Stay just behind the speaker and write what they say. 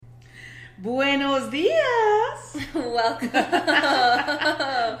Buenos dias. Welcome.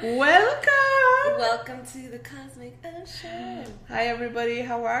 Welcome to the Cosmic Ashe. Hi everybody,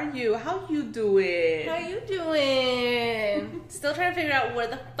 how are you? How you doing? How you doing? Still trying to figure out where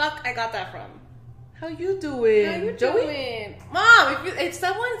the fuck I got that from. How you doing? How you Joey? doing? Mom, if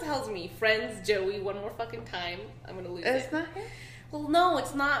someone tells me friends Joey one more fucking time, I'm gonna lose it. It's not him? Well, no,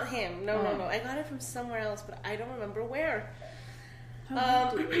 it's not him. No. I got it from somewhere else, but I don't remember where.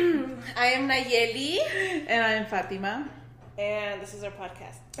 I am Nayeli. And I am Fatima. And this is our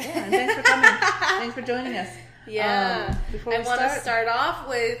podcast. Yeah, and thanks for coming. Thanks for joining us. Yeah. Before I we want to start off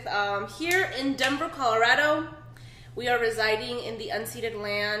with here in Denver, Colorado. We are residing in the unceded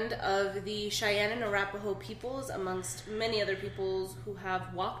land of the Cheyenne and Arapaho peoples, amongst many other peoples who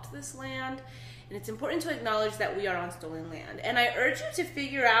have walked this land. And it's important to acknowledge that we are on stolen land. And I urge you to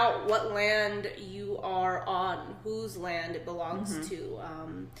figure out what land you are on, whose land it belongs to.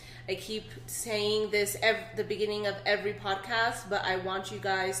 I keep saying this the beginning of every podcast, but I want you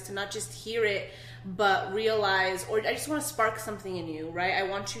guys to not just hear it, but realize, or I just want to spark something in you, right? I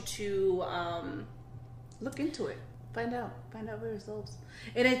want you to look into it. Find out for yourselves.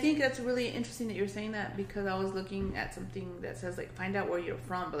 And I think that's really interesting that you're saying that, because I was looking at something that says like find out where you're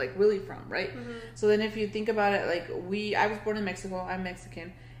from, but like really from, right? So then if you think about it, like I was born in Mexico, I'm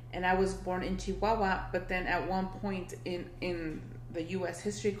Mexican, and I was born in Chihuahua, but then at one point in the US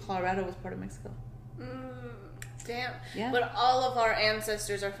history, Colorado was part of Mexico. Damn. Yeah. But all of our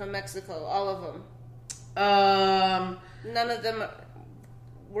ancestors are from Mexico, all of them. None of them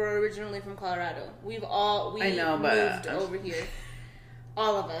were originally from Colorado. We moved over here.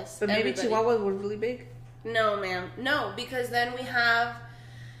 All of us. But maybe everybody. Chihuahua was really big? No, ma'am. No, because then we have...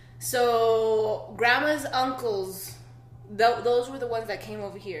 So, grandma's uncles, those were the ones that came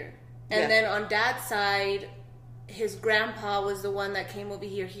over here. And then on dad's side, his grandpa was the one that came over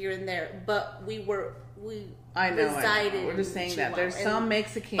here and there. But we resided. We're just saying that. There's in some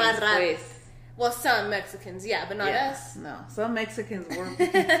Mexicans, Barras. Well, some Mexicans, yeah, but not us. No, some Mexicans were...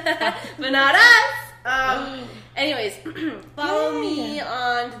 but not us! Anyways, follow me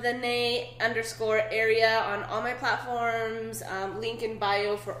on the Nay_area on all my platforms, link in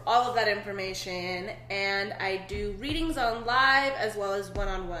bio for all of that information, and I do readings on live as well as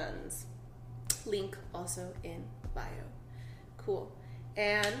one-on-ones. Link also in bio. Cool.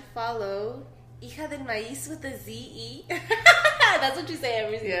 And follow Hija del Maíz with a Z-E. That's what you say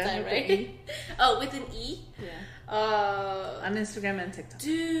every single time, right? E. Oh, with an E? Yeah. On Instagram and TikTok.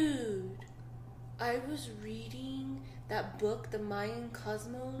 Dude, I was reading that book, The Mayan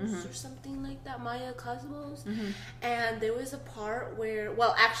Cosmos, or something like that, Maya Cosmos, and there was a part where,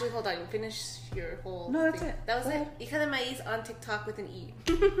 well, actually, hold on, finish your whole No, that's thing. it. That was Go it. ahead. Hija de Maíz on TikTok with an E.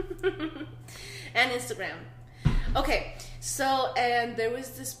 And Instagram. Okay, so, and there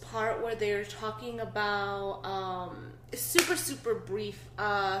was this part where they were talking about, super brief,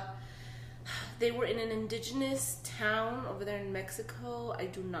 they were in an indigenous town over there in Mexico. I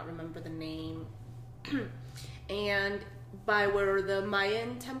do not remember the name. And by where the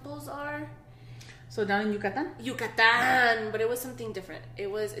Mayan temples are. So down in Yucatan? Yucatan, but it was something different. It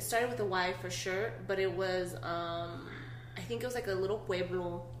started with a Y for sure, but it was, I think it was like a little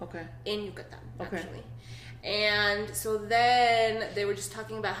pueblo in Yucatan, actually. And so then they were just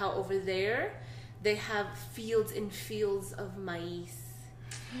talking about how over there they have fields and fields of maize.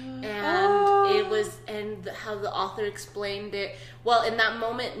 And it was, and how the author explained it. Well, in that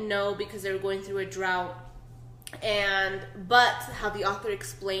moment, no, because they were going through a drought. But how the author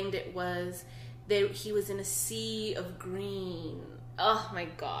explained it was he was in a sea of green. Oh my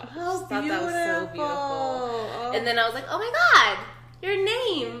God. I thought that was so beautiful. Oh. And then I was like, oh my God, your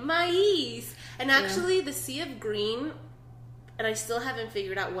name, Maiz. And actually, the sea of green, and I still haven't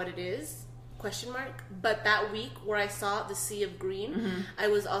figured out what it is, ? But that week where I saw the sea of green, I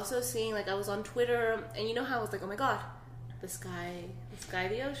was also seeing, like, I was on Twitter, and you know how I was like, oh my God, the sky,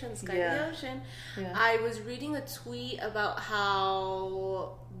 the ocean, the ocean. Yeah. I was reading a tweet about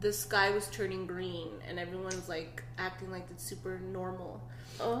how the sky was turning green, and everyone's like acting like it's super normal.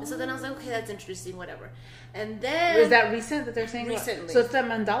 Oh. So then I was like, okay, that's interesting, whatever. And then is that recent that they're saying? Recently. So it's the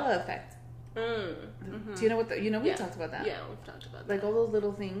Mandela effect. Do you know what? We talked about that. Yeah, we've talked about that. Like all those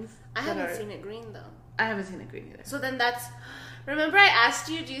little things. I haven't seen it green though. I haven't seen it green either. So then that's. Remember, I asked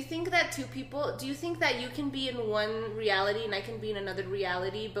you, do you think that do you think that you can be in one reality and I can be in another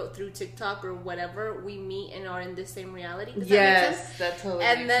reality, but through TikTok or whatever, we meet and are in the same reality? Does that make sense? That totally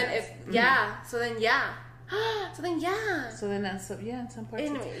and makes then sense. So then that's, in some parts.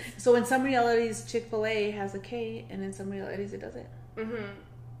 Anyways. So in some realities, Chick-fil-A has a K, and in some realities it doesn't.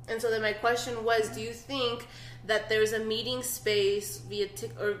 And so then my question was, do you think that there's a meeting space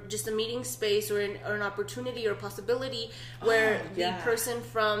or just a meeting space or an opportunity or possibility where the person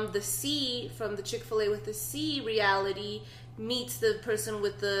from the C, from the Chick-fil-A with the C reality meets the person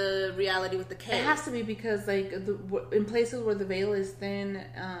with the reality with the K? It has to be, because like in places where the veil is thin,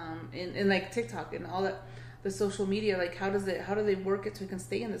 in like TikTok and all that, the social media, like how do they work it so it can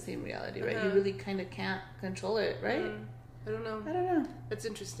stay in the same reality, right? You really kind of can't control it, right? I don't know. That's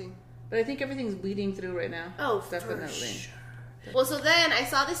interesting. But I think everything's bleeding through right now. Oh, definitely. For sure. Well, so then I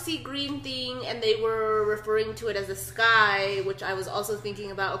saw the sea green thing, and they were referring to it as the sky, which I was also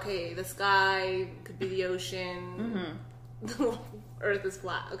thinking about. Okay, the sky could be the ocean. The earth is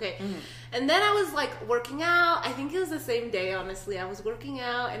flat. Okay. And then I was like working out. I think it was the same day, honestly. I was working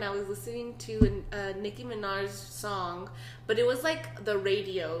out and I was listening to a Nicki Minaj song, but it was like the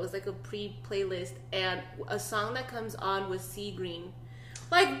radio. It was like a pre-playlist, and a song that comes on was Sea Green.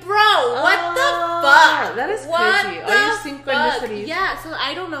 Like, bro, what the fuck? That is crazy. All your synchronicities. Yeah, so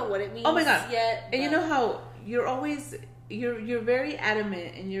I don't know what it means. Oh my god. Yet, and you know how you're always you're very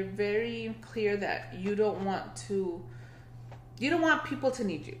adamant and you're very clear that you don't want people to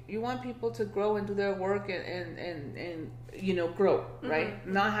need you. You want people to grow and do their work and you know, grow, right?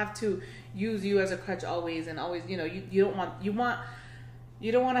 Not have to use you as a crutch always, and always, you know, you don't want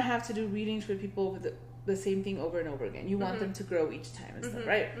to have to do readings for people with the same thing over and over again. You want them to grow each time and stuff,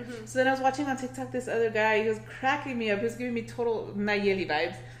 right? So then I was watching on TikTok this other guy. He was cracking me up. He was giving me total Nayeli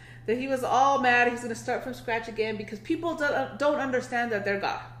vibes. That he was all mad. He's going to start from scratch again because people don't understand that they're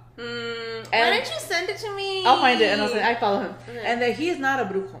God. Why didn't you send it to me? I'll find it and I'll say I follow him. Okay. And that he is not a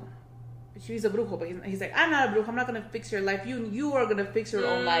brujo. He's a brujo, but he's like, I'm not a brujo. I'm not going to fix your life. You are going to fix your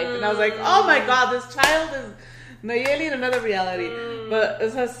own life. And I was like, oh my god, this child is Nayeli in another reality, but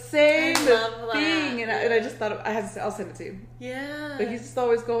it's the same thing. And I just thought I'll send it to you. Yeah. But he's just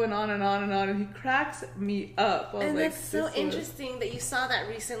always going on and on and on, and he cracks me up. And like, that's so interesting that you saw that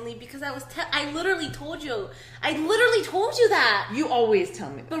recently, because I literally told you that. You always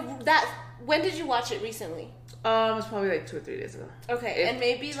tell me that. But when did you watch it recently? It was probably like 2 or 3 days ago. Okay, and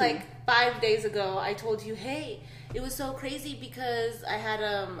maybe 2. Like 5 days ago, I told you, hey, it was so crazy because I had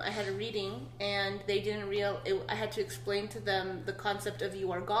a reading and they didn't I had to explain to them the concept of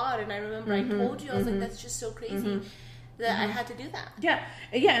you are God, and I remember I told you, I was like, that's just so crazy that I had to do that. Yeah,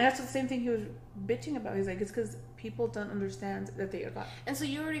 and that's the same thing he was bitching about. He's like, it's because people don't understand that they are God. And so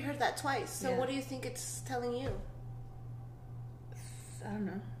you already heard that twice. So what do you think it's telling you? I don't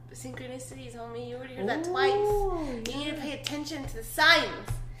know. Synchronicities, homie. You already heard that twice. You need to pay attention to the signs.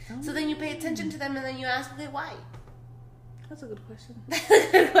 So then you pay attention to them, and then you ask, okay, why? That's a good question. That's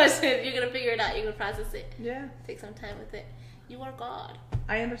a good question. You're going to figure it out. You're going to process it. Yeah. Take some time with it. You are God.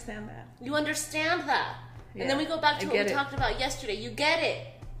 I understand that. You understand that. Yeah. And then we go back to what we talked about yesterday. You get it.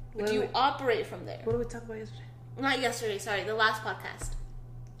 But you operate from there. What did we talk about yesterday? Not yesterday, sorry. The last podcast.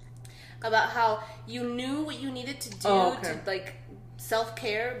 About how you knew what you needed to do to, like,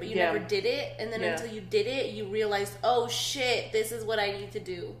 self-care, but you never did it. And then until you did it, you realized, oh, shit, this is what I need to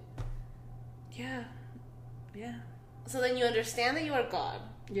do. Yeah. Yeah. So then you understand that you are God.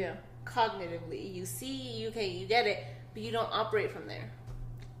 Yeah. Cognitively. You see, you get it, but you don't operate from there.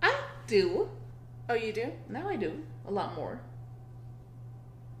 I do. Oh, you do? Now I do. A lot more.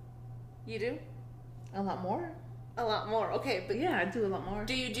 You do? A lot more. A lot more. Okay, but... Yeah, I do a lot more.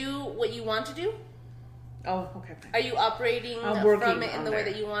 Do you do what you want to do? Oh, okay. Are you operating from it in the way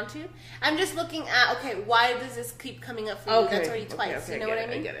that you want to? I'm just looking at, okay, why does this keep coming up for you? That's already twice. You know what I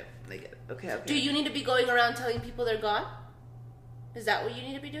mean? I get it. Okay. Do you need to be going around telling people they're God? Is that what you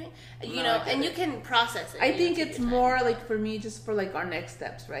need to be doing? You know, and you can process it. I think it's more like for me, just for like our next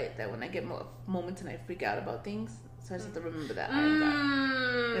steps, right? That when I get moments and I freak out about things, so I just have to remember that I am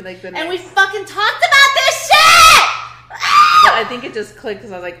God. And like and we fucking talked about this shit! But I think it just clicked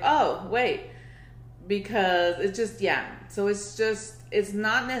because I was like, oh, wait. Because it's just, so it's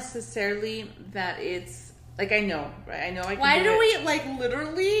not necessarily that it's, like, I know, right? I know I can Why are we, like,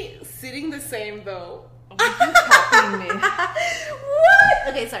 literally sitting the same, though? You keep copying me. What?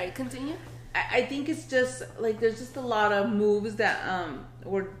 Okay, sorry, continue. I think it's just, like, there's just a lot of moves that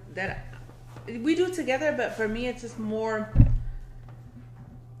we do together, but for me, it's just more,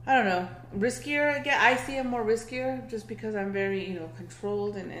 I don't know, riskier. Again, I see it more riskier just because I'm very,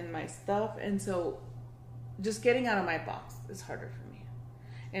 controlled in my stuff. And so just getting out of my box is harder for me.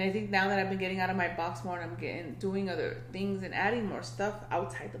 And I think now that I've been getting out of my box more and I'm doing other things and adding more stuff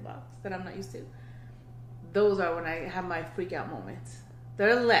outside the box that I'm not used to, those are when I have my freak out moments.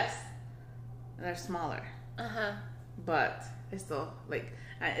 They're less and they're smaller. But it's still,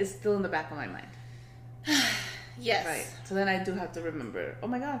 it's still in the back of my mind. Yes. Right. So then I do have to remember, oh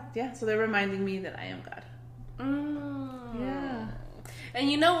my God, yeah. So they're reminding me that I am God. Yeah. And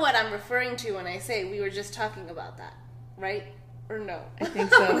you know what I'm referring to when I say we were just talking about that, right? Or no? I think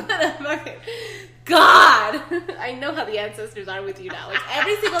so. Okay. God! I know how the ancestors are with you now. Like,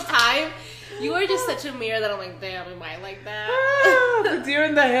 every single time, you are just such a mirror that I'm like, damn, am I like that? The deer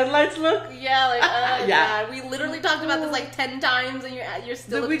in the headlights look? Yeah, like, yeah. We literally talked about this like 10 times and you're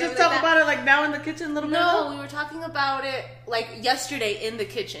still. Did we just talk about it like now in the kitchen a little bit? No, we were talking about it like yesterday in the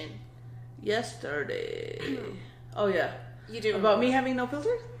kitchen. Yesterday. Oh, yeah. You do. About me having no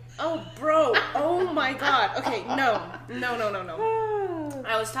filter? Oh, bro. Oh, my God. Okay, no.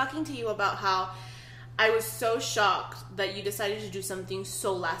 I was talking to you about how I was so shocked that you decided to do something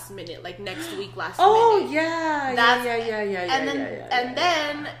so last minute, like next week, last minute. Oh, yeah.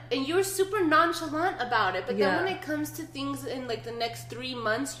 And you were super nonchalant about it. But then when it comes to things in like the next 3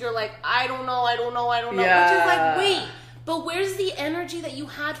 months, you're like, I don't know. Yeah. Which is like, wait. But where's the energy that you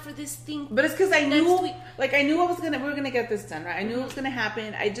had for this thing? But it's because I knew we were gonna get this done, right? I knew it was gonna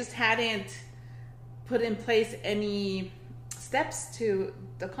happen. I just hadn't put in place any steps to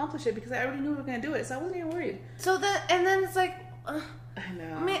accomplish it because I already knew we were gonna do it, so I wasn't even worried. And then it's like, I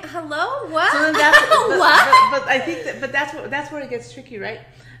know. I mean, hello, what? So then but I think that's where it gets tricky, right?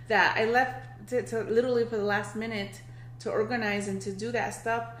 That I left to literally for the last minute to organize and to do that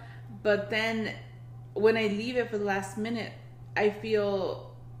stuff, but then when I leave it for the last minute, I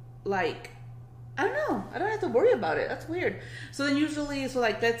feel like, I don't know, I don't have to worry about it. That's weird. So then usually,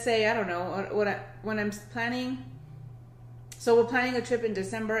 like, let's say, I don't know, when I'm planning, so we're planning a trip in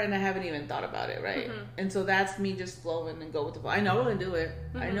December and I haven't even thought about it, right? Mm-hmm. And so that's me just flowing and go with the flow. I know we're going to do it.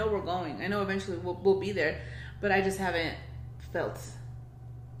 Mm-hmm. I know we're going. I know eventually we'll be there, but I just haven't felt.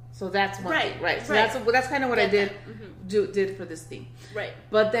 So that's one thing, right? So that's kind of what I did for this thing. Right.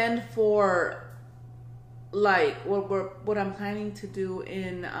 But then for like what I'm planning to do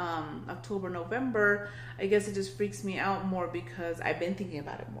in October, November, I guess it just freaks me out more because I've been thinking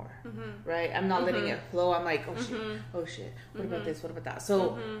about it more, right? I'm not letting it flow. I'm like, oh shit, what about this? What about that?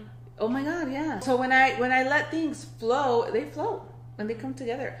 So, oh my God, yeah. So when I let things flow, they flow and they come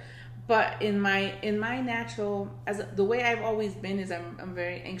together. But in my natural, as the way I've always been is I'm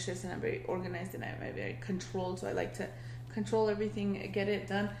very anxious and I'm very organized and I'm very controlled. So I like to control everything, get it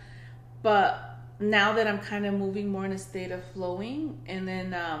done. But now that I'm kind of moving more in a state of flowing, and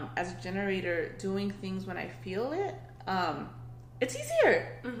then as a generator, doing things when I feel it, it's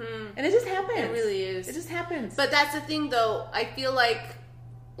easier. And it just happens. It really is. It just happens. But that's the thing, though. I feel like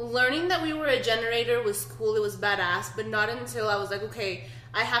learning that we were a generator was cool. It was badass. But not until I was like, okay,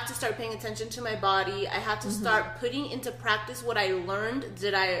 I have to start paying attention to my body. I have to start putting into practice what I learned.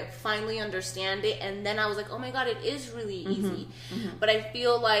 Did I finally understand it? And then I was like, oh my God, it is really easy. But I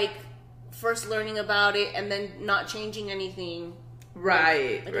feel like first learning about it and then not changing anything,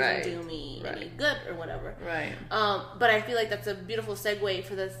 it doesn't do me any good or whatever, right? But I feel like that's a beautiful segue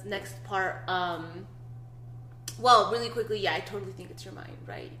for this next part. Well, really quickly, I totally think it's your mind,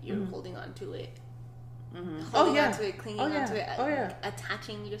 right? You're holding on to it, holding on to it, clinging on to it,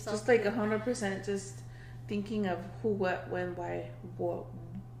 attaching yourself, just like 100%, just thinking of who, what, when, why, what.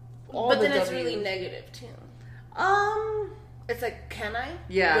 But then it's really negative too. It's like, can I?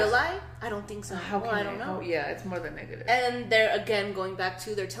 Yeah. Will I? I don't think so. How can I don't know. Oh, yeah, it's more than negative. And they're, again, going back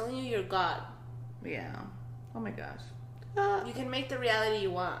to, they're telling you you're God. Yeah. Oh my gosh. You can make the reality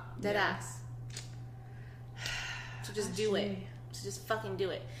you want. Dead ass. So just do it. So just fucking do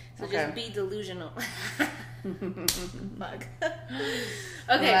it. So just be delusional. Fuck.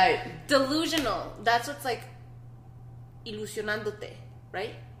 Okay. Right. Delusional. That's what's like ilusionándote,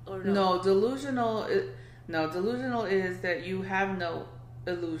 right? Or no? No, delusional is that you have no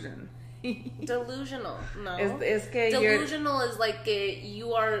illusion. Delusional, no. Es que delusional is like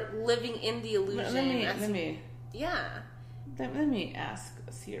you are living in the illusion. Let me ask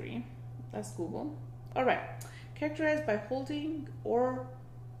Siri. That's Google. All right. Characterized by holding or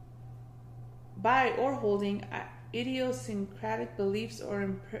holding idiosyncratic beliefs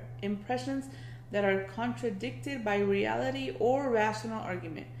or impressions that are contradicted by reality or rational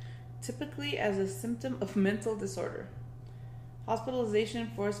argument, typically as a symptom of mental disorder.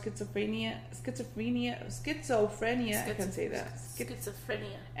 Hospitalization for schizophrenia, I can say that.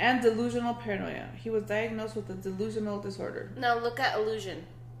 Schizophrenia. And delusional paranoia. He was diagnosed with a delusional disorder. Now look at illusion.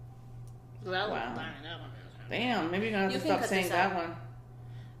 Wow. Damn, maybe you're going to have to stop saying that one.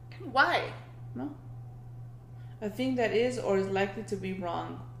 Why? No. A thing that is or is likely to be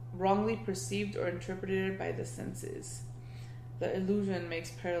wrongly perceived or interpreted by the senses. The illusion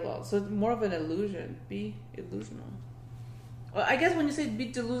makes parallel. So it's more of an illusion. Be illusional. Well, I guess when you say be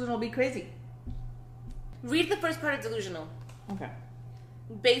delusional, be crazy. Read the first part of Delusional. Okay.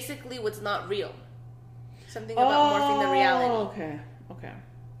 Basically, what's not real. Something about morphing the reality. Okay.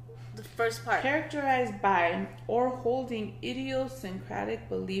 The first part. Characterized by or holding idiosyncratic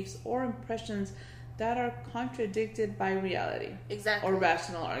beliefs or impressions that are contradicted by reality. Exactly. Or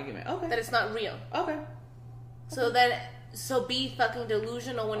rational argument. Okay. That it's not real. Okay. So be fucking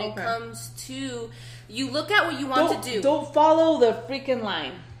delusional when it comes to, you look at what you want to do. Don't follow the freaking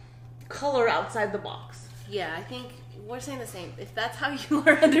line. Color outside the box. Yeah, I think we're saying the same. If that's how you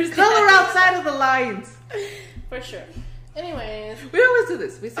are understanding. Color outside of the lines. For sure. Anyways. We always do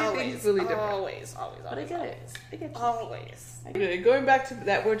this. We say things really different. Always. But I get it. Always. Going back to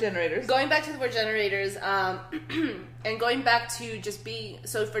that word generators. Going back to the word generators, and going back to just being,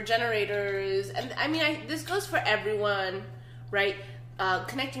 so for generators, and I mean, this goes for everyone, right?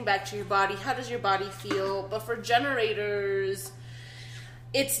 Connecting back to your body, how does your body feel? But for generators,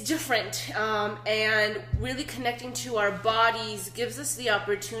 it's different, and really connecting to our bodies gives us the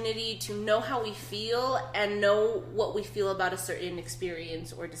opportunity to know how we feel and know what we feel about a certain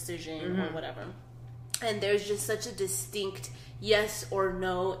experience or decision or whatever. And there's just such a distinct yes or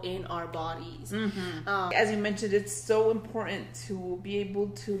no in our bodies. As you mentioned, it's so important to be able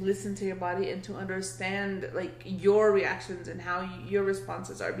to listen to your body and to understand like your reactions and how your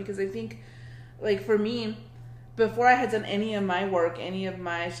responses are. Because I think, like for me, before I had done any of my work, any of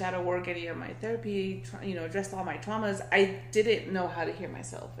my shadow work, any of my therapy, addressed all my traumas, I didn't know how to hear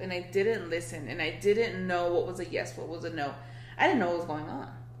myself. And I didn't listen. And I didn't know what was a yes, what was a no. I didn't know what was going on.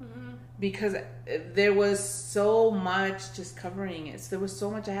 Because there was so much just covering it. So there was so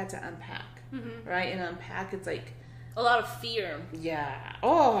much I had to unpack. Right? And unpack, it's like... a lot of fear. Yeah.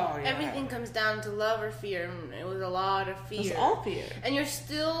 Oh, yeah. Everything comes down to love or fear. It was a lot of fear. It was all fear. And you're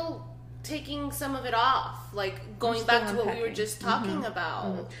still taking some of it off. Like, going back to what we were just talking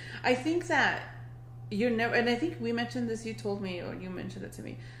about. I think that you're never... And I think we mentioned this, you told me, or you mentioned it to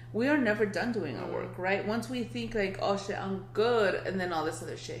me. We are never done doing our work, right? Once we think like, oh shit, I'm good, and then all this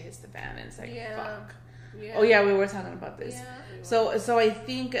other shit hits the fan, and it's like, fuck. Yeah. Oh yeah, we were talking about this. Yeah, so I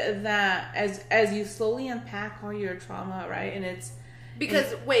think that as you slowly unpack all your trauma, right, and it's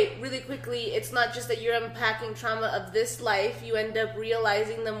because wait, really quickly, it's not just that you're unpacking trauma of this life. You end up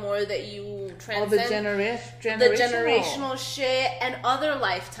realizing the more that you transcend the generational shit and other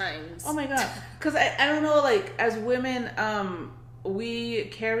lifetimes. Oh my god, because I don't know, like as women, we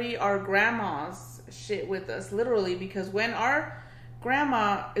carry our grandma's shit with us, literally, because when our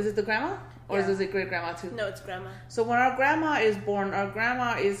grandma... Is it the grandma? Or is it great grandma too? No, it's grandma. So when our grandma is born, our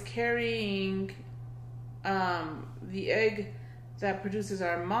grandma is carrying the egg that produces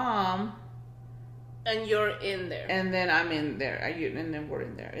our mom. And you're in there. And then I'm in there. And then we're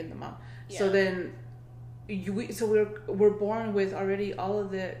in there, in the mom. Yeah. So then... we're born with already all our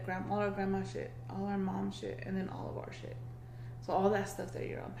grandma shit, all our mom shit, and then all of our shit. So all that stuff that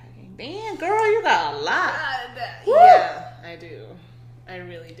you're unpacking. Damn, girl, you got a lot. Yeah, I do. I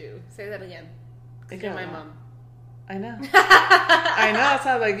really do. Say that again. You're my mom. I know. I know. It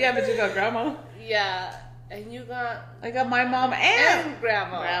sounds like, yeah, but you got grandma. Yeah. And you got... I got my mom and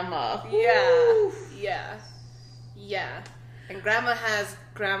grandma. Yeah. Yeah. Yeah. And grandma has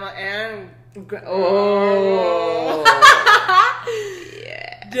grandma and... Oh.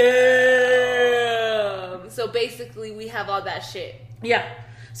 Yeah. Damn. So basically, we have all that shit. Yeah.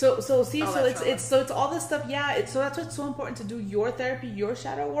 So it's all this stuff. Yeah. So that's why it's so important to do your therapy, your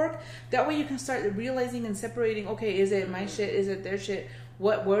shadow work. That way you can start realizing and separating. Okay, is it my shit? Is it their shit?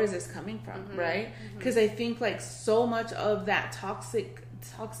 Where is this coming from? Right? Because I think like so much of that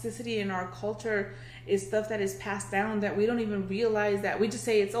toxicity in our culture is stuff that is passed down that we don't even realize that we just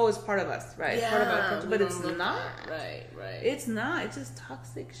say it's part of us, right? Yeah, it's part of our culture, but it's not. Right. It's not. It's just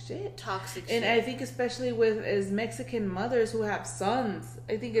toxic shit. And I think especially with as Mexican mothers who have sons,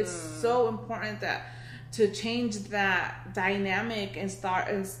 I think it's so important that to change that dynamic and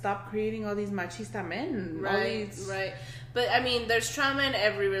stop creating all these machista men. Right. But I mean, there's trauma in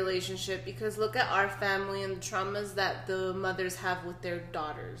every relationship because look at our family and the traumas that the mothers have with their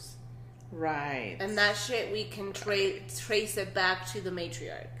daughters. Right. And that shit, we can trace it back to the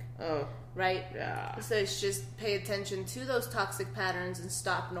matriarch. Oh. Right? Yeah. So it's just pay attention to those toxic patterns and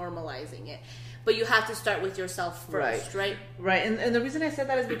stop normalizing it. But you have to start with yourself first, right? Right. And the reason I said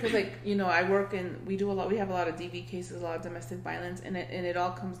that is because, like, I work and we have a lot of DV cases, a lot of domestic violence, and it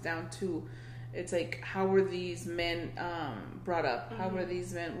all comes down to, it's like, how were these men brought up? How were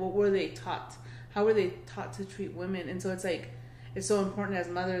these men, what were they taught? How were they taught to treat women? And so it's like, it's so important as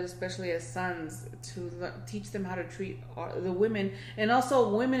mothers, especially as sons, to teach them how to treat the women. And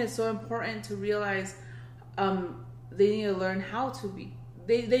also women, it's so important to realize they need to learn how to be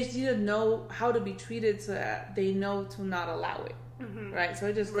they need to know how to be treated so that they know to not allow it. Right? So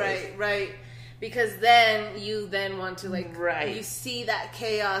it just goes. Right. Because then you want to like, right. You see that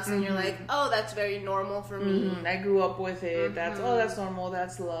chaos and you're like, oh, that's very normal for me. I grew up with it. That's normal.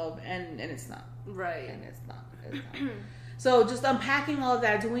 That's love. And it's not. Right. And it's not. So just unpacking all of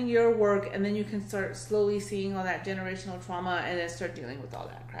that, doing your work, and then you can start slowly seeing all that generational trauma and then start dealing with all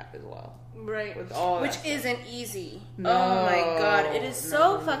that crap as well. Right. With all Which that isn't easy. No. Oh my God. It is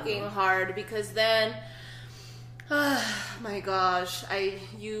so fucking hard because then, my gosh,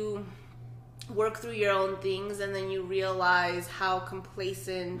 you work through your own things and then you realize how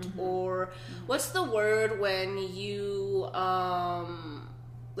complacent or what's the word when you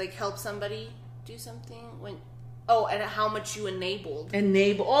like help somebody do something and how much you enable.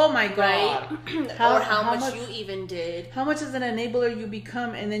 Oh my God. Right? how much you even did. How much as an enabler you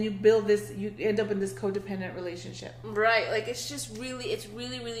become, and then you build this, you end up in this codependent relationship. Right. Like it's really,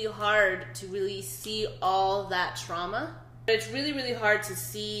 really hard to really see all that trauma. It's really, really hard to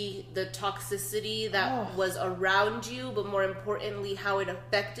see the toxicity that was around you, but more importantly, how it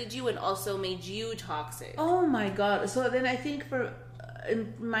affected you and also made you toxic. Oh my God. So then I think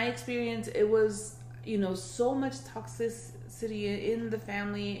in my experience, it was, so much toxicity in the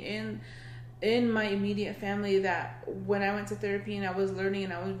family, in my immediate family, that when I went to therapy and I was learning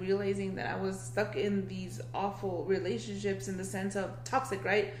and I was realizing that I was stuck in these awful relationships in the sense of toxic,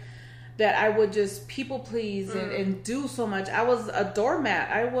 right? That I would just people please and do so much. I was a doormat.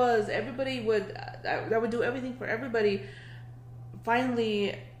 I would do everything for everybody.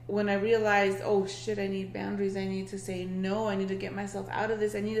 Finally, when I realized, oh shit, I need boundaries. I need to say no. I need to get myself out of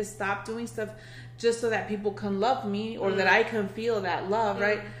this. I need to stop doing stuff just so that people can love me or that I can feel that love,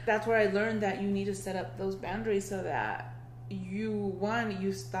 right? That's where I learned that you need to set up those boundaries so that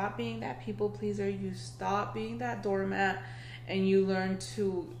you stop being that people pleaser, you stop being that doormat, and you learn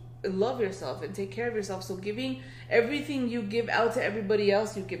to love yourself and take care of yourself. So giving everything you give out to everybody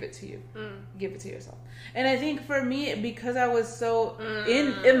else, you give it to you. Give it to yourself. And I think for me, because I was so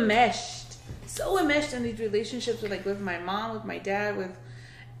enmeshed in these relationships with my mom, with my dad, with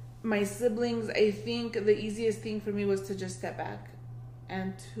my siblings, I think the easiest thing for me was to just step back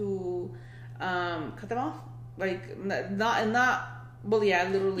and to cut them off. Like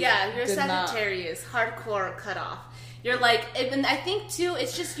literally. Yeah, you're Sagittarius, hardcore cut off. You're like, and I think too,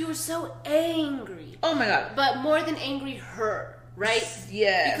 it's just you were so angry. Oh my God. But more than angry, hurt, right?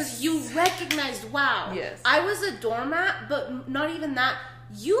 Yes. Because you recognized, wow, I was a doormat, but not even that.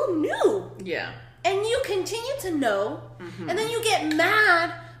 You knew. Yeah. And you continue to know. And then you get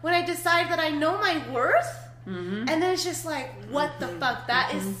mad when I decide that I know my worth. And then it's just like, what the fuck?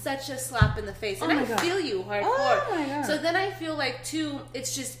 That is such a slap in the face. And I feel you hardcore. Oh my God. So then I feel like, too,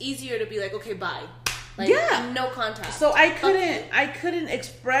 it's just easier to be like, okay, bye. Like, no contact. So I couldn't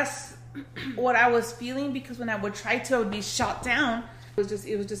express what I was feeling because when I would try to, I would be shot down. It was just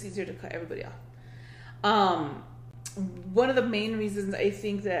easier to cut everybody off. One of the main reasons I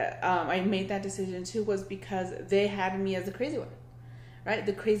think that I made that decision too was because they had me as the crazy one, right?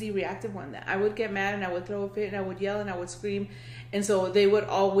 The crazy reactive one. That I would get mad and I would throw a fit and I would yell and I would scream, and so they would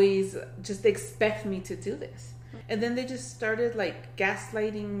always just expect me to do this. And then they just started like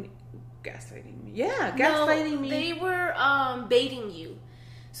gaslighting me. Yeah, gaslighting me. They were baiting you.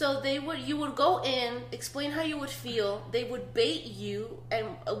 So you would go in, explain how you would feel. They would bait you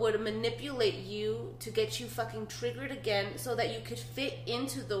and would manipulate you to get you fucking triggered again, so that you could fit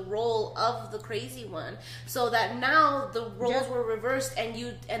into the role of the crazy one. So that now the roles were reversed, and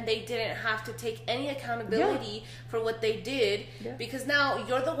they didn't have to take any accountability for what they did, because now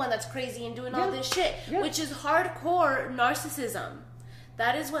you're the one that's crazy and doing all this shit, which is hardcore narcissism.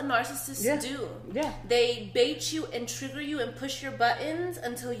 That is what narcissists do. Yeah. They bait you and trigger you and push your buttons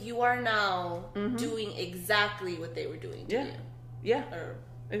until you are now doing exactly what they were doing to you. Yeah.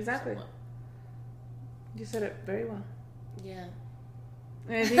 Exactly. Someone. You said it very well. Yeah.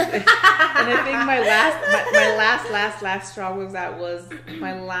 And I think, my last straw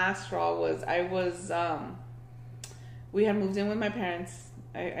was we had moved in with my parents.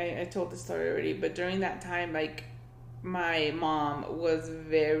 I told the story already, but during that time, like, my mom was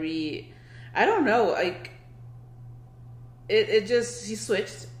very, I don't know, like, it just, she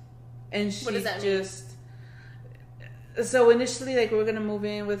switched, and she just, so initially, like, we were going to move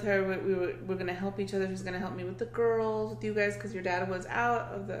in with her, we're going to help each other, she's going to help me with the girls, with you guys, because your dad was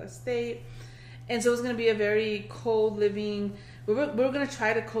out of the state, and so it was going to be a very co-living, we were going to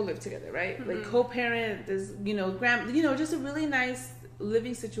try to co-live together, right, like, co-parent, this, just a really nice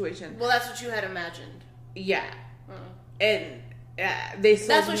living situation. Well, that's what you had imagined. Yeah. And they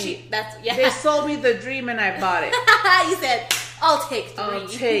sold me. They sold me the dream, and I bought it. You said, I'll take 3.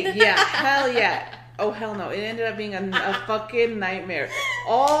 Hell yeah. Oh, hell no. It ended up being a fucking nightmare.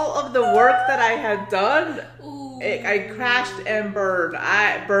 All of the work that I had done, I crashed and burned.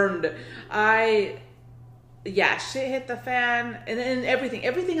 Shit hit the fan. And then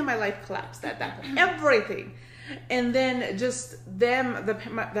everything in my life collapsed at that point. Everything. And then just them,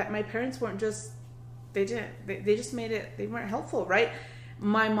 my parents weren't just, they just made it, they weren't helpful, right?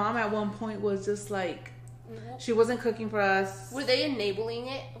 My mom at one point was just like, she wasn't cooking for us. Were they enabling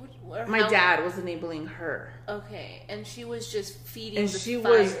it? My dad was enabling her. Okay, and she was just feeding and the she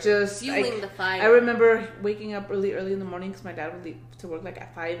fire. Was just fueling the fire. I remember waking up really early in the morning because my dad would leave to work like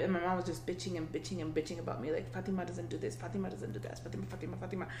at 5, and my mom was just bitching about me, like, Fatima doesn't do this, Fatima doesn't do that,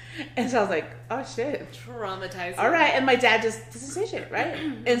 Fatima. And so I was like, oh shit, traumatizing. All right, and my dad just doesn't say shit, right?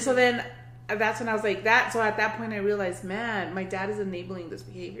 And so then that's when I was like that. So at that point I realized, man, my dad is enabling this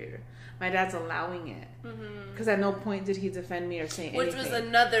behavior. My dad's allowing it. Because at no point did he defend me or say anything. Which was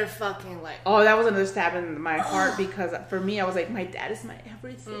another fucking like... Oh, that was another stab in my heart. Because for me, I was like, my dad is my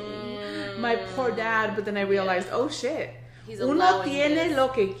everything. My poor dad. But then I realized, oh shit. He's Uno tiene this. Lo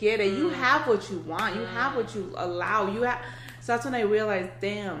que quiere. You have what you want. You have what you allow. You have... So that's when I realized,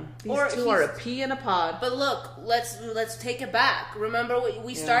 damn, these two are a pea in a pod. But look, let's take it back. Remember what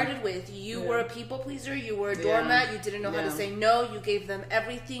we started with. You were a people pleaser. You were a doormat. You didn't know how to say no. You gave them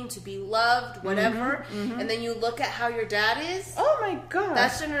everything to be loved, whatever. And then you look at how your dad is. Oh my God.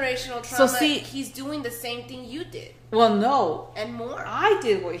 That's generational trauma. So see, he's doing the same thing you did. Well, no. And more. I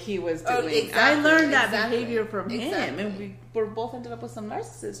did what he was doing. Exactly, I learned that behavior from him. And we were both ended up with some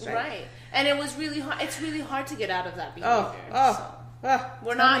narcissists, right? Right. And it was really hard. It's really hard to get out of that behavior.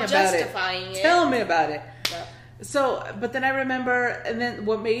 We're not justifying it. Tell me about it. Yep. So, but then I remember, and then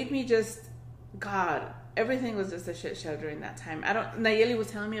what made me just, God, everything was just a shit show during that time. Nayeli was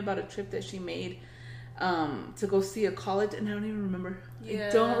telling me about a trip that she made to go see a college, and I don't even remember. Yeah.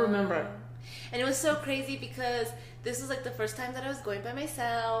 I don't remember. And it was so crazy because this was like the first time that I was going by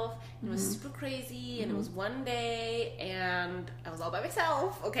myself. It was super crazy, and it was one day, and I was all by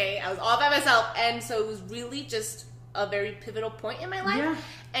myself. Okay, I was all by myself, and so it was really just a very pivotal point in my life. Yeah.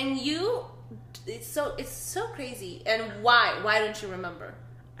 And it's so crazy. And why don't you remember?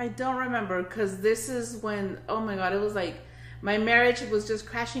 I don't remember because this is when, oh my God, it was like my marriage was just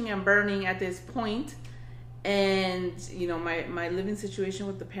crashing and burning at this point, and my living situation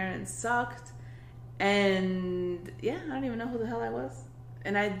with the parents sucked. And yeah, I don't even know who the hell I was.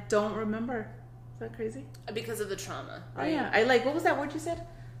 And I don't remember. Is that crazy? Because of the trauma. Right? Oh yeah. What was that word you said?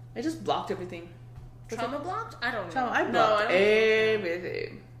 I just blocked everything. Trauma blocked? I don't know. Trauma. I blocked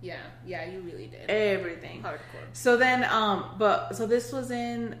everything. Yeah, you really did. Everything. Hardcore. So then, so this was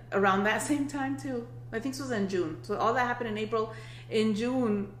in around that same time too. I think this was in June. So all that happened in April. In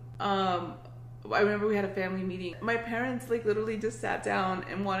June, I remember we had a family meeting. My parents literally just sat down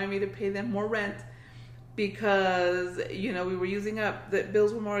and wanted me to pay them more rent. Because, we were using up, the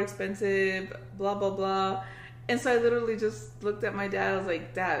bills were more expensive, blah, blah, blah. And so I literally just looked at my dad. I was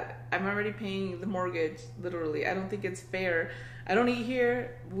like, Dad, I'm already paying the mortgage, literally. I don't think it's fair. I don't eat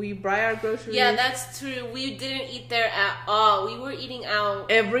here. We buy our groceries. Yeah, that's true. We didn't eat there at all. We were eating out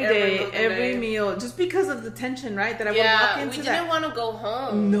every day, every meal. Just because of the tension, right? That I would walk into we didn't want to go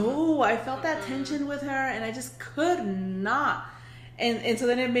home. No, I felt that tension with her, and I just could not. And so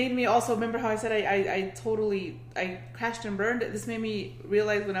then it made me also remember how I said I crashed and burned. This made me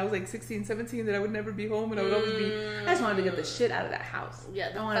realize when I was like 16, 17 that I would never be home and I would always be. I just wanted to get the shit out of that house. Yeah,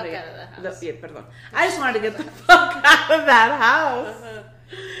 the fuck out of that house. I just wanted to get the fuck out of that house.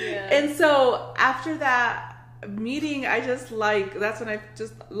 Yeah. And so after that meeting, that's when I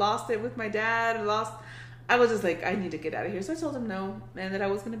just lost it with my dad. I was just like, I need to get out of here. So I told him no, and that I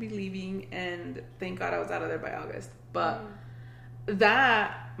was going to be leaving. And thank God I was out of there by August. But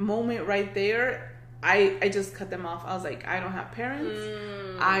that moment right there, I just cut them off. I was like, I don't have parents.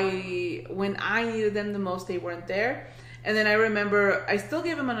 When I needed them the most, they weren't there. And then I remember I still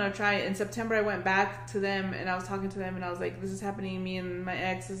gave them another try. In September, I went back to them and I was talking to them and I was like, this is happening. Me and my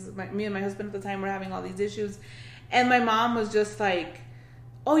ex, me and my husband at the time were having all these issues. And my mom was just like,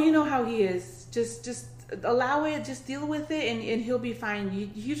 oh, you know how he is. Just allow it. Just deal with it and he'll be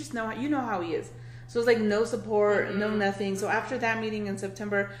fine. You just know how he is. So it was like no support, no nothing. So after that meeting in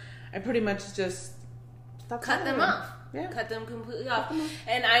September, I pretty much just cut them off. Yeah. Cut them completely off.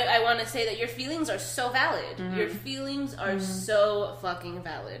 And I want to say that your feelings are so valid. Your feelings are so fucking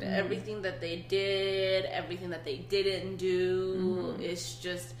valid. Everything that they did, everything that they didn't do, it's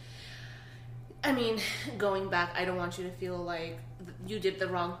just... I mean, going back, I don't want you to feel like you did the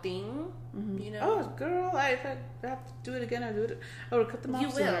wrong thing. You know? Oh, girl, if I have to do it again, I'll do it. Or cut them off. You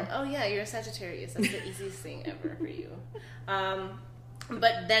will. Oh, yeah, you're a Sagittarius. That's the easiest thing ever for you.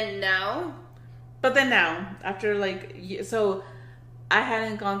 But then now, after so I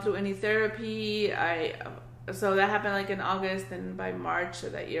hadn't gone through any therapy. So that happened like in August, and by March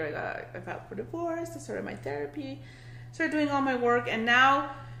of that year, I filed for divorce. I started my therapy, started doing all my work, and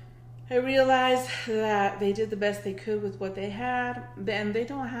now I realized that they did the best they could with what they had. Then they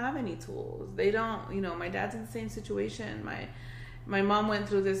don't have any tools. They don't, my dad's in the same situation. My mom went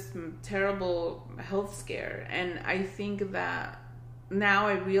through this terrible health scare, and I think that now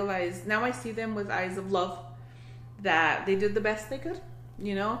I see them with eyes of love, that they did the best they could.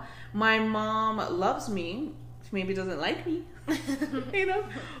 My mom loves me. She maybe doesn't like me,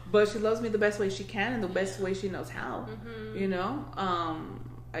 but she loves me the best way she can and the best way she knows how.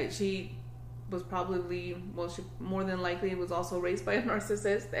 She was probably, she more than likely was also raised by a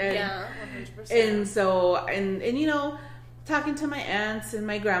narcissist. And, 100%. And so, and talking to my aunts and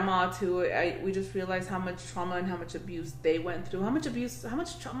my grandma too, we just realized how much trauma and how much abuse they went through, how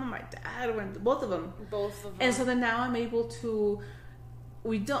much trauma my dad went through, both of them. And so then now I'm able to,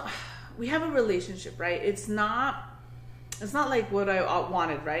 we have a relationship, right? It's not like what I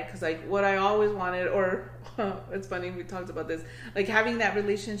wanted, right? Because like what I always wanted, or it's funny, we talked about this, like having that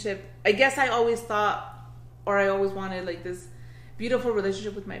relationship. I guess I always thought, or I always wanted like this beautiful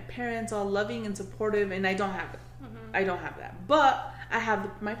relationship with my parents, all loving and supportive, and I don't have it. I don't have that, but I have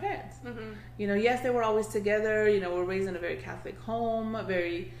my parents. Yes, they were always together. We're raised in a very Catholic home,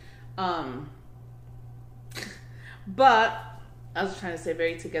 very, but I was trying to say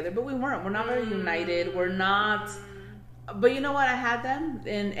very together, but we weren't. We're not very united. We're not. But you know what? I had them,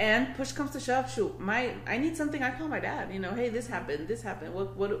 and push comes to shove. Shoot, I need something. I call my dad. Hey, this happened.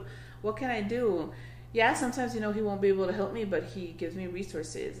 What can I do? Yeah, sometimes he won't be able to help me, but he gives me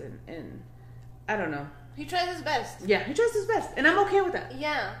resources, and I don't know. He tries his best. Yeah, he tries his best, and I'm okay with that.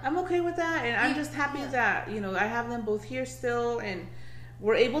 Yeah, I'm okay with that, and I'm just happy that I have them both here still, and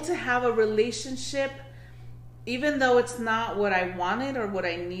we're able to have a relationship, even though it's not what I wanted or what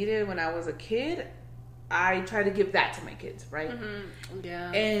I needed when I was a kid. I try to give that to my kids, right?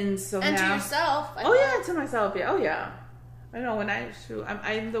 Yeah. And so and now, to yourself. Yeah, to myself. Yeah. Oh yeah. I know when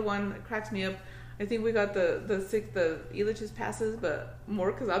I'm the one that cracks me up. I think we got the Elitch's passes, but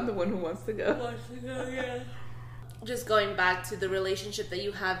more because I'm the one who wants to go. Yeah. Just going back to the relationship that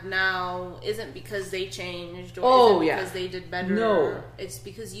you have now isn't because they changed or because they did better. No. It's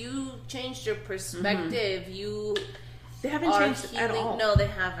because you changed your perspective. They haven't changed at all. No, they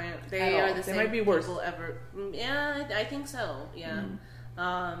haven't. They are the same might be worse. people ever. Yeah, I think so. Yeah.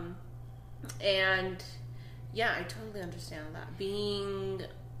 And yeah, I totally understand that. Being,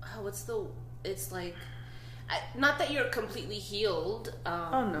 it's like, not that you're completely healed.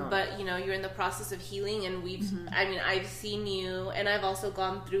 No. But, you're in the process of healing, and I've seen you, and I've also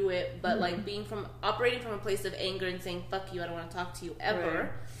gone through it, but like operating from a place of anger and saying, fuck you, I don't want to talk to you ever. Right.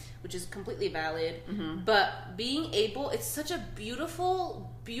 Which is completely valid, but being able, it's such a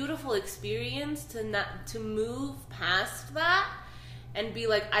beautiful, beautiful experience to move past that and be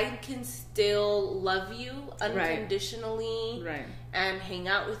like, I can still love you unconditionally, and hang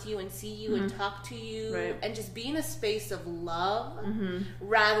out with you and see you and talk to you, and just be in a space of love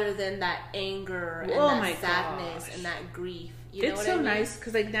rather than that anger and that sadness and that grief. You know what I mean? Nice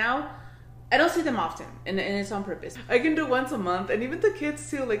because like now, I don't see them often, and it's on purpose. I can do once a month, and even the kids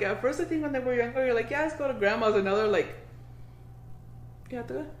too. Like at first, I think when they were younger, you're like, yeah, let's go to grandma's, and now they're like, you have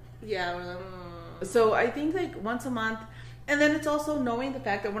to go? Yeah. We're like, So I think like once a month, and then it's also knowing the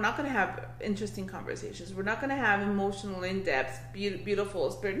fact that we're not going to have interesting conversations. We're not going to have emotional, in-depth,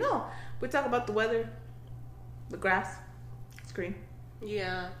 beautiful spirit. No, we talk about the weather, the grass, screen.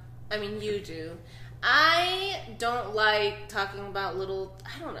 Yeah, I mean you do. I don't like talking about little,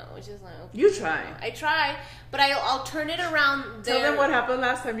 I don't know, it's just like... Okay, you try. I try, but I'll turn it around there. Tell them what happened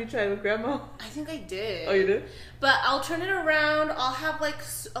last time you tried with Grandma. I think I did. Oh, you did? But I'll turn it around, I'll have like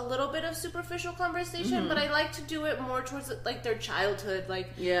a little bit of superficial conversation, but I like to do it more towards like their childhood. Like,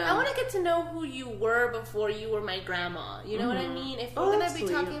 I want to get to know who you were before you were my grandma. You know what I mean? If we're going to be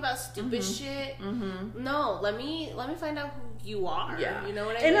talking about stupid shit, no, let me find out who you are. Yeah. You know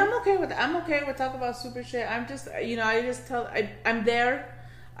what I mean? And I'm okay with that. I'm okay with talking about super shit. I'm just, I just tell, I'm there.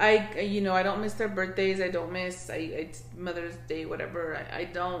 I don't miss their birthdays. I don't miss Mother's Day, whatever. I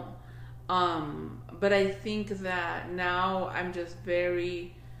don't. But I think that now I'm just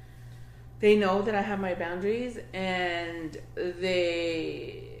very, they know that I have my boundaries, and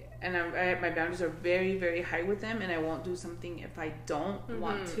and my boundaries are very, very high with them, and I won't do something if I don't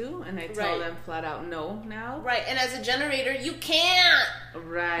want to, and I tell them flat out no now. Right, and as a generator, you can't.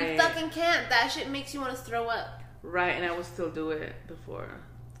 Right. You fucking can't. That shit makes you want to throw up. Right, and I will still do it before.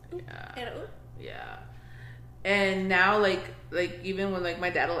 Oop. Yeah. And oop. Yeah. And now, like even when like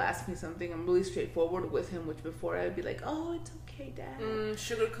my dad will ask me something, I'm really straightforward with him. Which before I'd be like, "Oh, it's okay, Dad."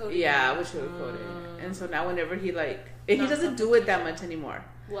 Sugarcoating. Yeah, I would sugarcoat it. And so now, whenever he and he doesn't do it that much anymore.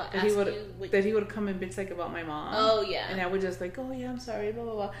 What? That he would come and bitch like about my mom. Oh yeah. And I would just like, "Oh yeah, I'm sorry." Blah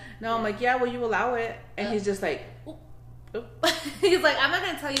blah blah. No, I'm like, "Yeah, well, you allow it," and he's just like. Oop. He's like, I'm not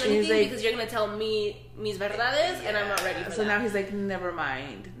going to tell you anything because you're going to tell me mis verdades, and I'm not ready for that. So now he's like, never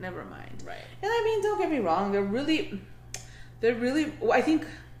mind. Right. And I mean, don't get me wrong. They're really, I think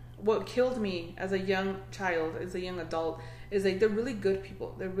what killed me as a young child, as a young adult, is like, they're really good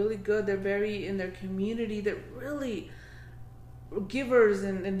people. They're really good. They're very in their community. They're really givers,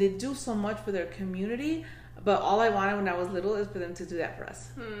 and they do so much for their community. But all I wanted when I was little is for them to do that for us.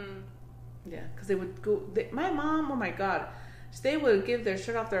 Yeah, because they would go. My mom, oh my God, they would give their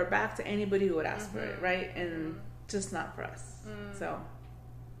shirt off their back to anybody who would ask for it, right? And just not for us. So,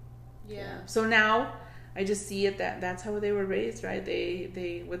 yeah. So now I just see it that's how they were raised, right?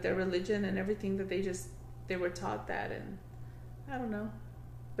 They with their religion and everything that they were taught that, and I don't know,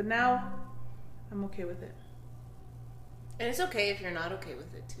 but now I'm okay with it. And it's okay if you're not okay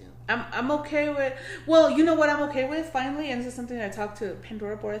with it too. I'm okay with. Well, you know what I'm okay with finally, and this is something I talk to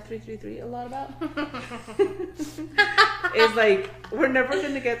Pandora Boy 333 a lot about. Is like, we're never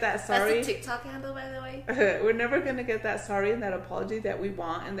gonna get that sorry. That's a TikTok handle, by the way. We're never gonna get that sorry and that apology that we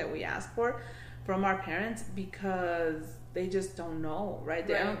want and that we ask for from our parents, because they just don't know, right?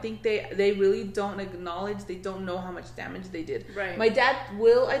 I don't think they really don't acknowledge. They don't know how much damage they did. Right. My dad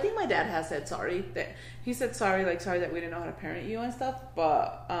will. I think my dad has said sorry. That he said sorry, like sorry that we didn't know how to parent you and stuff.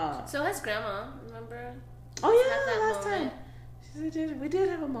 But so has Grandma. Remember? Oh yeah, last time. We did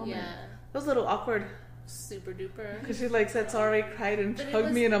have a moment. Yeah. It was a little awkward. Super duper. Because she like said sorry, cried, and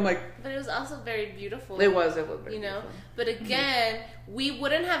hugged me, and I'm like. But it was also very beautiful. It was very beautiful. But But again, we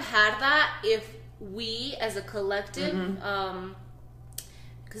wouldn't have had that if we, as a collective,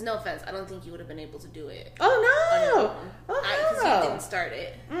 because no offense, I don't think you would have been able to do it. Oh no! Because you didn't start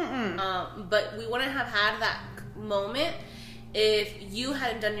it. But we wouldn't have had that moment if you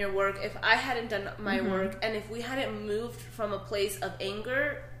hadn't done your work, if I hadn't done my work, and if we hadn't moved from a place of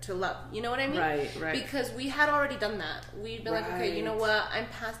anger to love. You know what I mean? Right. Because we had already done that. We'd be like, okay, you know what? I'm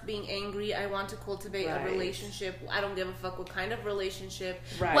past being angry. I want to cultivate a relationship. I don't give a fuck what kind of relationship.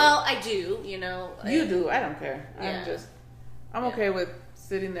 Right. Well, I do, you know. You do. I don't care. Yeah. I'm okay with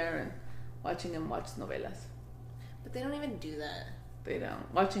sitting there and watching them watch novelas. But they don't even do that. They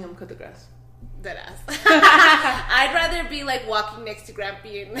don't. Watching them cut the grass. That ass. I'd rather be like walking next to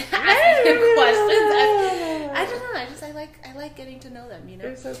Grampy and asking him questions. I don't know. I like getting to know them. You know,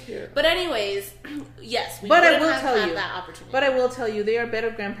 they're so cute. But anyways, yes. But I will tell you that opportunity. But I will tell you, they are better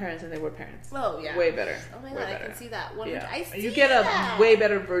grandparents than they were parents. Oh yeah, way better. Oh my God, I can see that. You get a way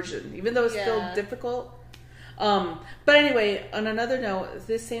better version, even though it's still difficult. But anyway, on another note,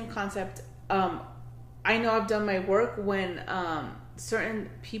 this same concept. I know I've done my work when certain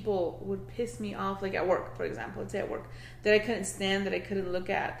people would piss me off, like at work, for example. Let's say at work, that I couldn't stand, that I couldn't look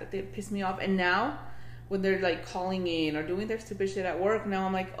at, that they'd piss me off. And now, when they're like calling in or doing their stupid shit at work, now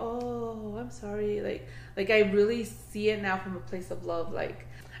I'm like, oh, I'm sorry. Like I really see it now from a place of love. Like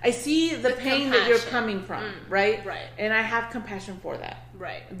I see the pain that you're coming from, right? Right. And I have compassion for that.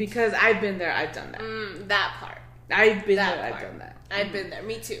 Right. Because I've been there, I've done that. That part. I've been there, I've done that. I've been there.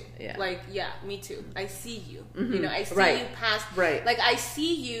 Me too. Yeah. Me too. I see you. You know, I see you past. Right. Like, I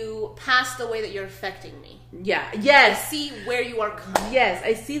see you past the way that you're affecting me. Yeah. Yes. I see where you are coming. Yes.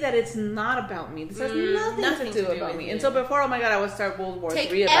 I see that it's not about me. This has nothing to do about me. And so before, oh my God, I would start World War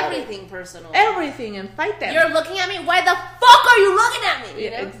III about everything personal. Everything, and fight them. You're looking at me. Why the fuck are you looking at me?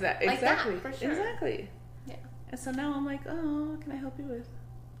 You know? Exactly. Like that, for sure. Exactly. Yeah. And so now I'm like, oh, what can I help you with?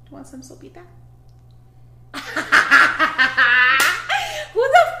 Do you want some sopita? Who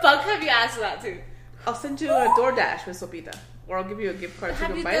the fuck have you asked that to? I'll send you a DoorDash with sopita, or I'll give you a gift card so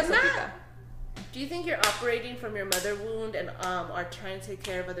you can buy a sopita. Do you think you're operating from your mother wound and are trying to take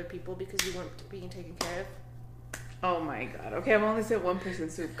care of other people because you weren't being taken care of? Oh my God. Okay, I've only said one person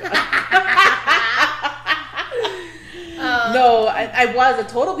soup. No, I was a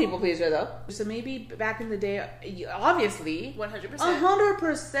total people pleaser though. So maybe back in the day, obviously, 100%.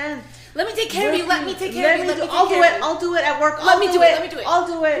 100%. Let me take care of you. Let me take care of you. I'll do it at work. Let me do it. I'll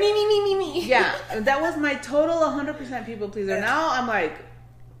do it. Me. Yeah, that was my total 100% people pleaser. Now I'm like,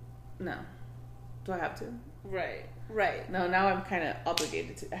 no. Do I have to? Right. Right. No, now I'm kind of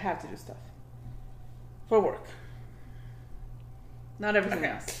obligated to. I have to do stuff for work. Not everything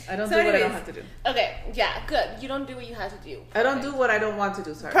else. I don't do what I don't have to do. Okay, yeah, good. You don't do what you have to do. Perfect. I don't do what I don't want to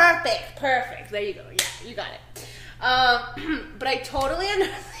do. Sorry. Perfect. There you go. Yeah, you got it. But I totally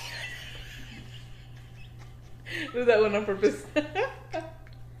understand. Do that one on purpose.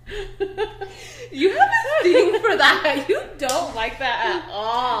 You have a thing for that. You don't like that at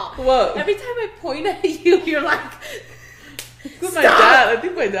all. What? Every time I point at you, you're like, Stop. My dad. I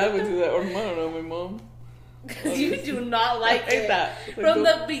think my dad would do that, or I don't know, my mom. You do not like I hate it. that. From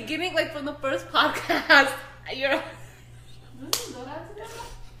the beginning, like from the first podcast, you're. I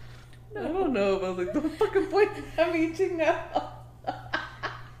don't know, but I was like, don't fucking point at me, chinga.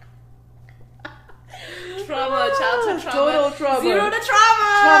 Trauma, childhood trauma. Total trauma. Zero to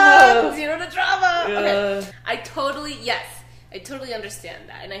trauma. Zero to trauma. Yeah. Okay. I totally understand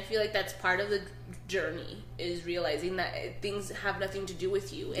that. And I feel like that's part of the journey, is realizing that things have nothing to do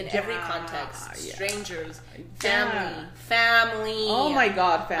with you in every context. Strangers, family. Oh my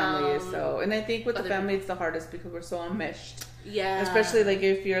God, family is so. And I think with the family, it's the hardest because we're so enmeshed. Yeah. Especially like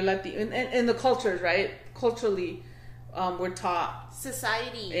if you're Latino, in the cultures, right? Culturally, we're taught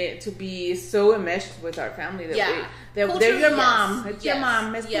society to be so enmeshed with our family that they're your mom, it's your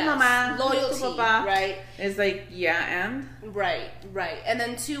mom, it's your mama, loyalty, it's your papa. Right? It's like and right, and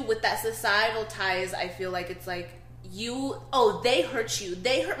then too with that societal ties, I feel like it's like they hurt you,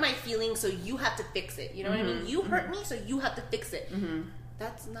 they hurt my feelings, so you have to fix it. You know what I mean? You hurt me, so you have to fix it.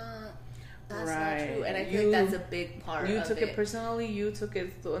 That's not true, and I feel like that's a big part of it. You took it personally, you took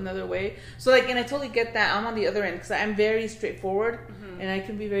it another way. So like, and I totally get that. I'm on the other end because I'm very straightforward, and I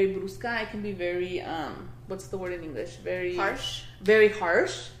can be very brusca. I can be very, what's the word in English? Very harsh. Very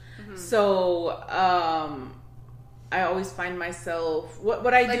harsh. So, I always find myself,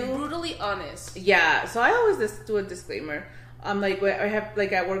 what I do. Brutally honest. Yeah. So I always just do a disclaimer. Like, I have,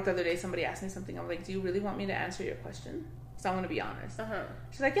 like at work the other day, somebody asked me something. I'm like, do you really want me to answer your question? So I'm going to be honest.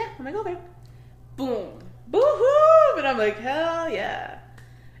 She's like, yeah. I'm like, okay. Boom. Boo-hoo! And I'm like, hell yeah.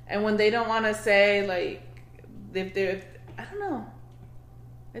 And when they don't want to say, like, if they're, I don't know.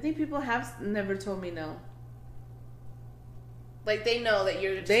 I think people have never told me no. Like, they know that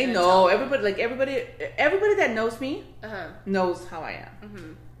you're just They know. Everybody that knows me knows how I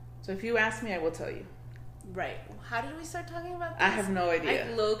am. So if you ask me, I will tell you. Right. How did we start talking about this? I have no idea.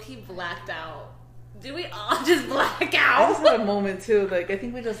 I low-key blacked out. Did we all just black out? I just had a moment, too. Like, I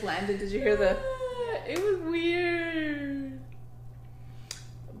think we just landed. Did you hear the... It was weird.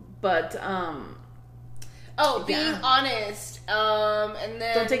 But, being honest. And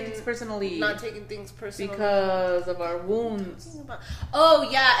then... Don't take things personally. Not taking things personally. Because of our wounds. Oh,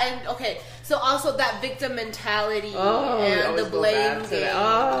 yeah. And, okay. So, also that victim mentality. And the blame game.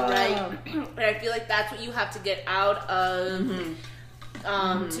 Right? And I feel like that's what you have to get out of...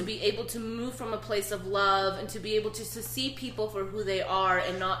 to be able to move from a place of love and to be able to see people for who they are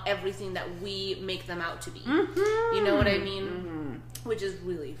and not everything that we make them out to be. You know what I mean? Which is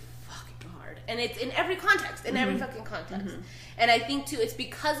really fucking hard. And it's in every context, every fucking context. And I think, too, it's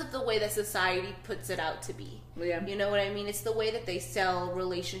because of the way that society puts it out to be. Yeah. You know what I mean? It's the way that they sell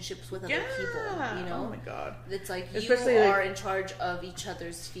relationships with other people, you know? Oh, my God. It's like especially you are in charge of each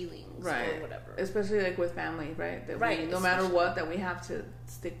other's feelings or whatever. Especially, like, with family, right? That we, no matter what, that we have to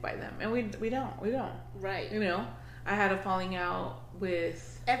stick by them. And we don't. Right. You know? I had a falling out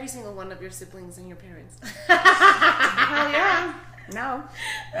with... every single one of your siblings and your parents. Hell yeah. No.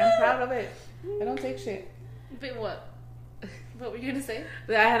 I'm proud of it. I don't take shit. But what? What were you going to say?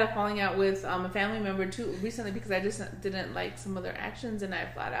 I had a falling out with a family member too recently because I just didn't like some of their actions, and I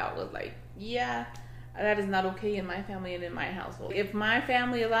flat out was like, yeah, that is not okay in my family and in my household. If my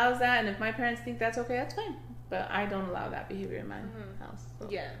family allows that and if my parents think that's okay, that's fine. But I don't allow that behavior in my house. So.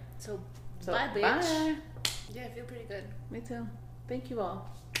 Yeah. So bye, bitch. Bye. Yeah, I feel pretty good. Me too. Thank you all.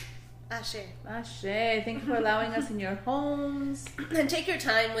 Ashe. Thank you for allowing us in your homes. And take your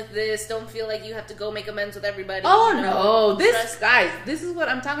time with this. Don't feel like you have to go make amends with everybody. Oh, no. This is what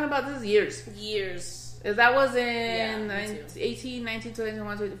I'm talking about. This is years. Years. That was in 18, 19, 20,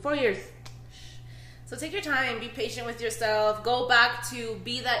 21, 22, 4 years. So take your time. Be patient with yourself. Go back to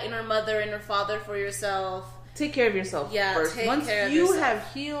be that inner mother, inner father for yourself. Take care of yourself first. Once you have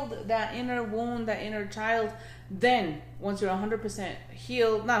healed that inner wound, that inner child, then once you're 100%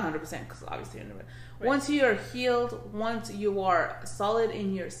 healed, not 100% because obviously you're never, once you are healed, once you are solid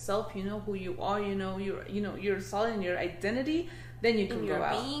in yourself, you know who you are, you're solid in your identity, then you can go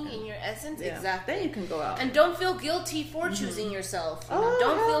out. In your being, in your essence, exactly. Then you can go out. And don't feel guilty for choosing yourself. Don't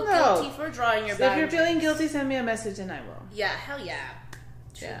feel guilty for drawing your boundaries. If you're feeling guilty, send me a message and I will. Yeah, hell yeah.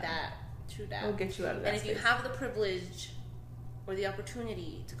 True that. you down. We'll get you out of that And if space. you have the privilege or the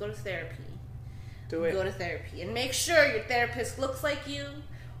opportunity to go to therapy, do it. Go to therapy. And make sure your therapist looks like you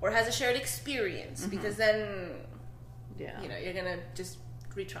or has a shared experience, because then, you're going to just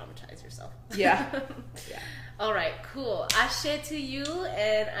re-traumatize yourself. Yeah. All right, cool. Ashe to you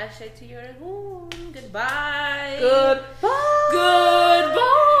and Ashe to your Goodbye. Goodbye. Goodbye.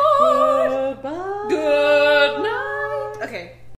 Goodbye.